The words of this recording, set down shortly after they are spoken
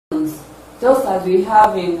Just as we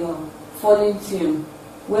have in falling tune,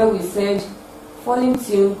 where we said falling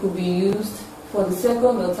tune could be used for the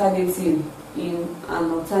second alternative in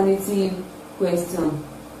an alternative question.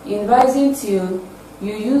 In rising tune,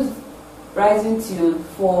 you use rising tune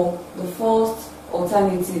for the first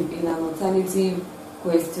alternative in an alternative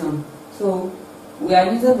question. So we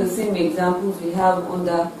are using the same examples we have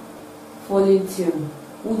under falling tune.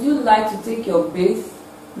 Would you like to take your bath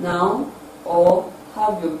now or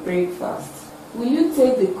have your breakfast? Will you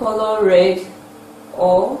take the color red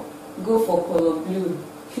or go for color blue?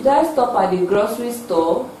 Should I stop at the grocery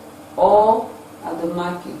store or at the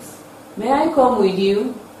market? May I come with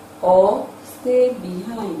you or stay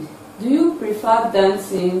behind? Do you prefer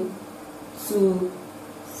dancing to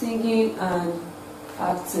singing and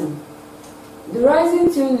acting? The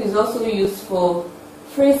rising tune is also used for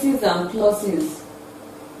phrases and clauses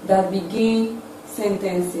that begin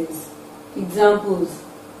sentences. Examples: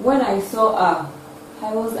 when I saw her,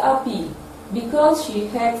 I was happy. Because she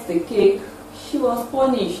ate the cake, she was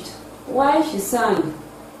punished. While she sang,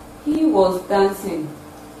 he was dancing.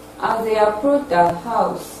 As they approached the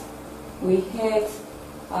house, we ate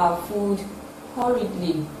our food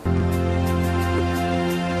hurriedly.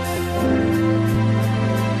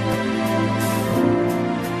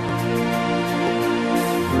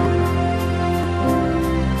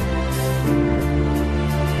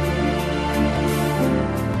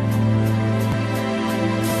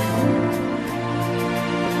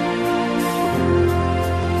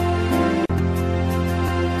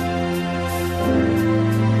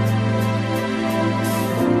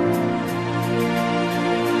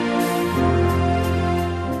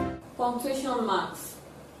 Punctuation marks.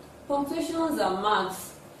 Punctuations are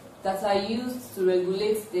marks that are used to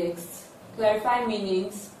regulate text, clarify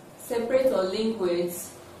meanings, separate or link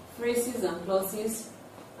words, phrases and clauses,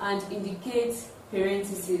 and indicate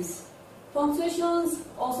parentheses. Punctuations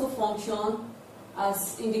also function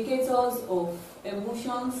as indicators of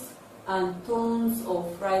emotions and tones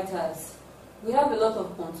of writers. We have a lot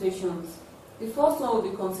of punctuations. The first one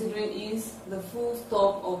we'll be considering is the full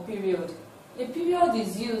stop or period. A period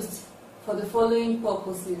is used for the following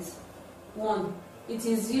purposes. 1. It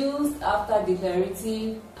is used after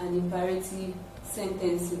declarative and imperative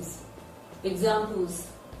sentences. Examples: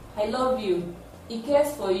 I love you, he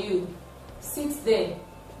cares for you, sit there,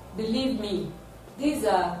 believe me. These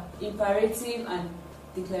are imperative and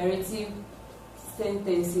declarative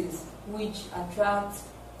sentences which attract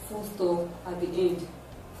full stop at the end.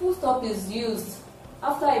 Full stop is used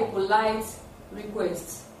after a polite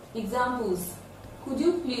request. Examples: could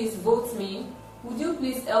you please vote me? Would you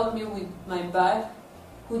please help me with my bag?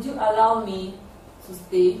 Could you allow me to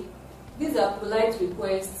stay? These are polite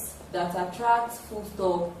requests that attract full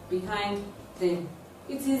stop behind them.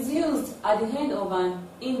 It is used at the end of an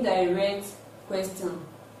indirect question.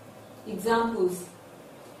 Examples: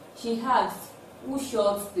 she asked, who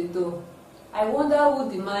shut the door? I wonder who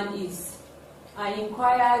the man is. I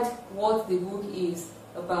inquired what the book is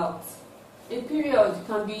about. A period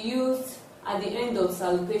can be used at the end of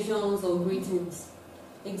salutations or greetings.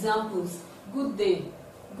 Examples: good day,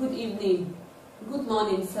 good evening, good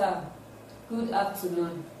morning sir, good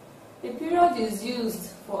afternoon. A period is used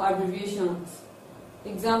for abbreviations.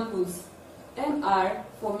 Examples: MR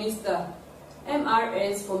for Mr.,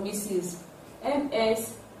 MRS for Mrs.,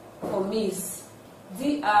 MS for Miss,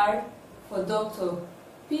 DR for Doctor,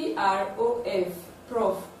 PROF,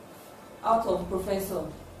 Prof, out of Professor,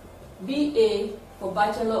 BA for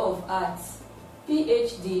Bachelor of Arts,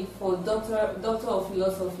 PhD for Doctor of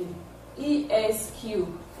Philosophy, ESQ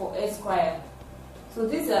for Esquire. So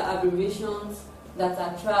these are abbreviations that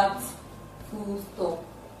attract full stop.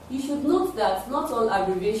 You should note that not all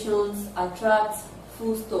abbreviations attract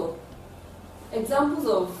full stop. Examples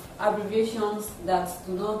of abbreviations that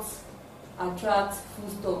do not attract full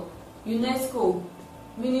stop: UNESCO,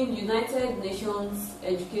 meaning United Nations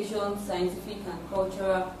Education, Scientific and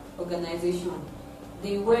Cultural Organization.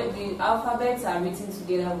 The alphabets are written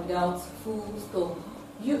together without full stop.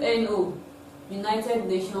 UNO, United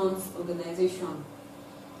Nations Organization.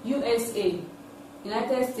 USA,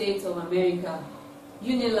 United States of America.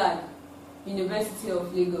 UNILAG, University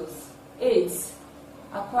of Lagos. AIDS,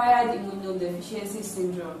 Acquired Immunodeficiency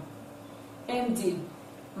Syndrome. MD,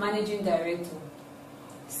 Managing Director.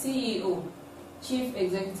 CEO, Chief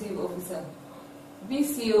Executive Officer.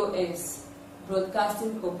 BCOS,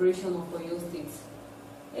 Broadcasting Corporation of Oyo State.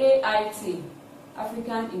 AIT,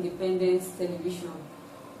 African Independence Television.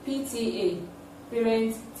 PTA,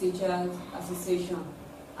 Parent Teachers Association,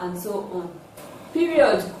 and so on.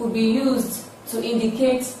 Period could be used to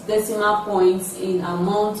indicate decimal points in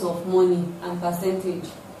amount of money and percentage.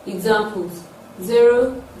 Examples: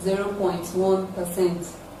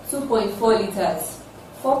 0.1%, 2.4 liters,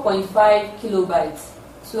 4.5 kilobytes,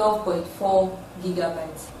 12.4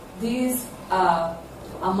 gigabytes. These are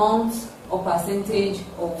amounts or percentage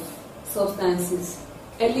of substances.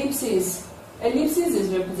 Ellipses. Ellipses is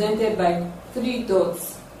represented by 3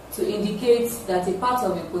 dots to indicate that a part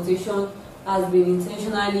of a quotation has been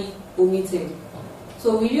intentionally omitted.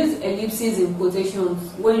 So we use ellipses in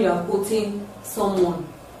quotations when you are quoting someone,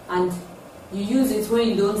 and you use it when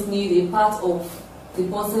you don't need a part of the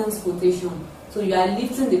person's quotation. So you are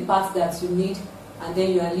lifting the part that you need, and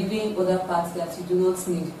then you are leaving other parts that you do not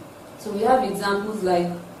need. So we have examples like,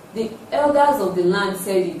 the elders of the land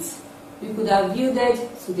said it. We could have yielded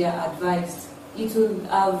to their advice. It would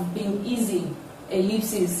have been easy,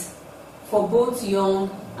 ellipsis, for both young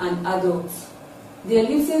and adults. The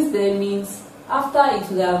ellipsis there means after it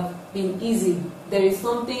would have been easy, there is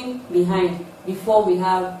something behind before we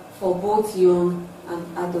have for both young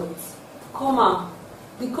and adults. Comma.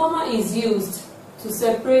 The comma is used to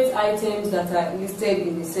separate items that are listed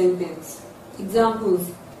in the sentence.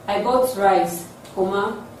 Examples: I bought rice,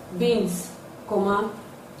 comma, beans, comma,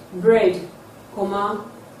 bread, comma,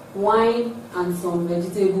 wine, and some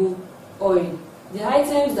vegetable oil. The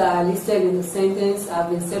items that are listed in the sentence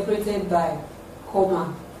have been separated by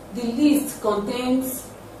comma. The list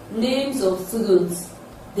contains names of students,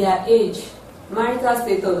 their age, marital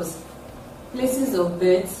status, places of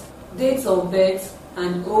birth, dates of birth,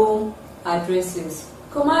 and home addresses.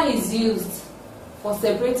 Comma is used for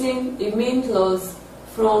separating a main clause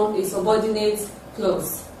from a subordinate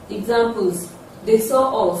clause. Examples: they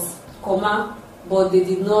saw us, comma, but they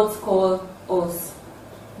did not call us.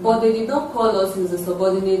 But they did not call us is the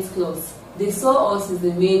subordinate clause. They saw us is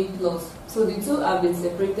the main clause. So the two have been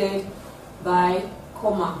separated by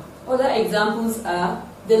comma. Other examples are: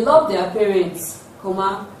 they love their parents,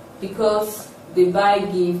 comma, because they buy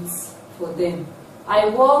gifts for them. I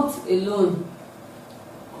walked alone,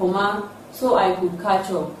 comma, so I could catch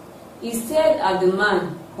up. He stared at the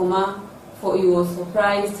man, comma, for he was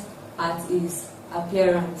surprised at his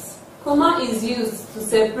appearance. Comma is used to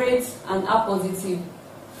separate an appositive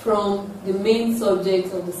from the main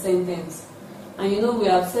subject of the sentence. And you know, we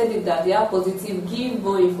have said it that the appositive gives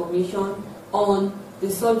more information on the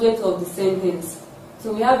subject of the sentence.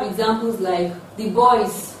 So we have examples like, the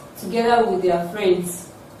boys together with their friends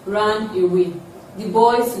ran away. The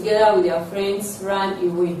boys together with their friends ran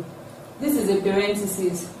away. This is a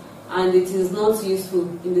parenthesis and it is not useful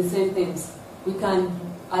in the sentence. We can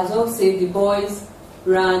as well say the boys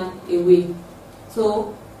ran away.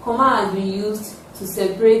 So comma has been used to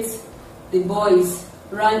separate the boys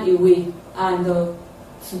ran away and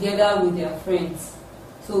together with their friends.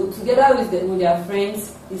 So together with their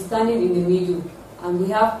friends is standing in the middle, and we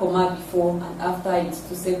have comma before and after it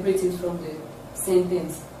to separate it from the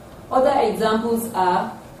sentence. Other examples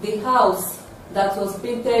are, the house that was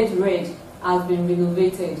painted red has been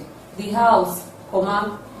renovated. The house,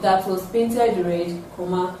 comma, that was painted red,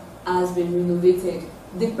 comma, has been renovated.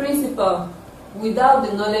 The principal, without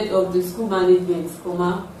the knowledge of the school management,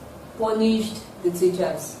 comma, punished the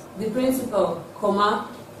teachers. The principal, comma,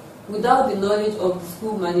 without the knowledge of the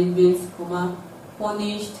school management, comma,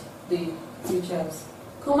 punished the teachers.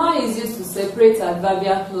 Comma is used to separate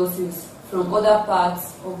adverbial clauses from other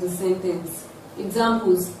parts of the sentence.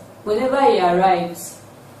 Examples: whenever he arrives,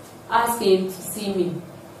 ask him to see me.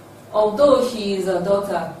 Although she is a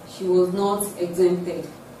daughter, she was not exempted.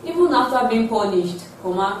 Even after being punished,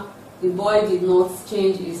 comma, the boy did not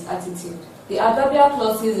change his attitude. The adverbial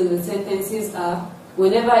clauses in the sentences are: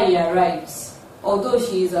 whenever he arrives, although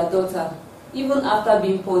she is a daughter, even after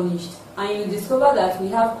being punished. And you discover that we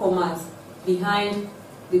have commas behind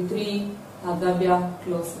the 3 adverbial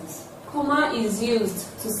clauses. Comma is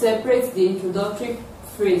used to separate the introductory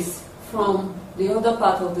phrase from the other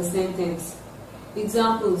part of the sentence.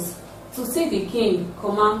 Examples: to see the king,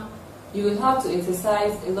 comma, you will have to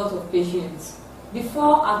exercise a lot of patience.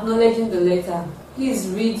 Before acknowledging the letter, please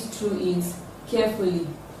read through it carefully.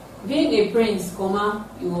 Being a prince, comma,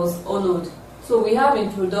 he was honored. So we have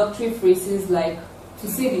introductory phrases like to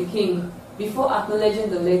see the king, before acknowledging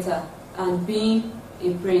the letter, and being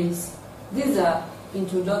a prince. These are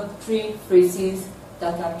introductory phrases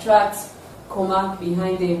that attract comma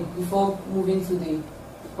behind them before moving to the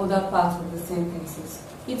other part of the sentences.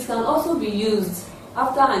 It can also be used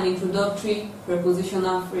after an introductory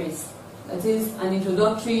prepositional phrase. That is, an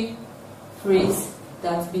introductory phrase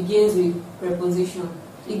that begins with preposition.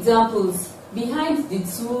 Examples: behind the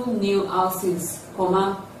 2 new houses,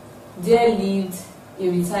 comma, there lived a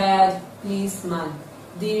retired policeman.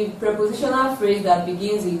 The prepositional phrase that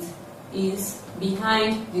begins with is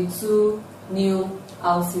behind the two new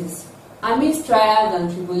houses. Amidst trials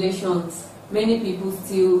and tribulations, many people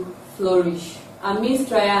still flourish. Amidst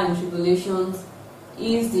trials and tribulations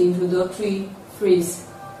is the introductory phrase,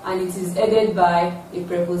 and it is headed by a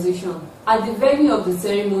preposition. At the venue of the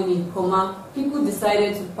ceremony, people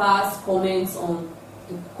decided to pass comments on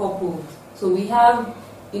the couple. So we have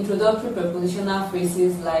introductory prepositional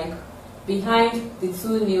phrases like behind the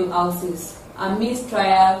two new houses, amidst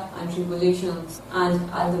trial and tribulations, and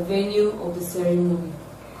at the venue of the ceremony.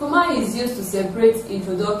 Comma is used to separate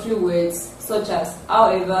introductory words such as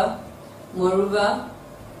however, moreover,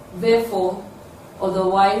 therefore,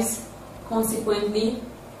 otherwise, consequently,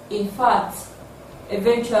 in fact,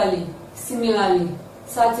 eventually, similarly,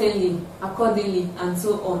 certainly, accordingly, and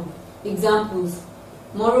so on. Examples: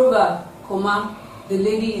 moreover, comma, the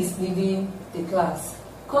lady is leading the class.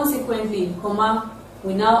 Consequently, comma,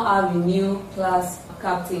 we now have a new class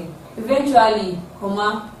captain. Eventually,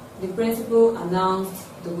 comma, the principal announced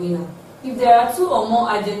the winner. If there are two or more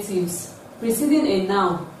adjectives preceding a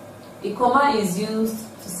noun, a comma is used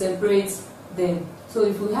to separate them. So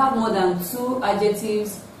if we have more than two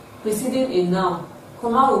adjectives preceding a noun,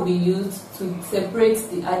 comma will be used to separate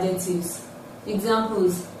the adjectives.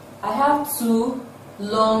 Examples: I have two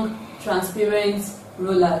long, transparent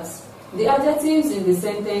rollers. The adjectives in the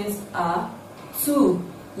sentence are two,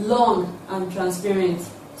 long, and transparent.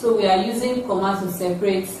 So we are using comma to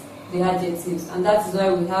separate the adjectives, and that is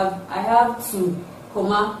why we have I have two,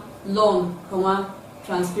 comma, long, comma,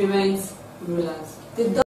 transparent rollers. The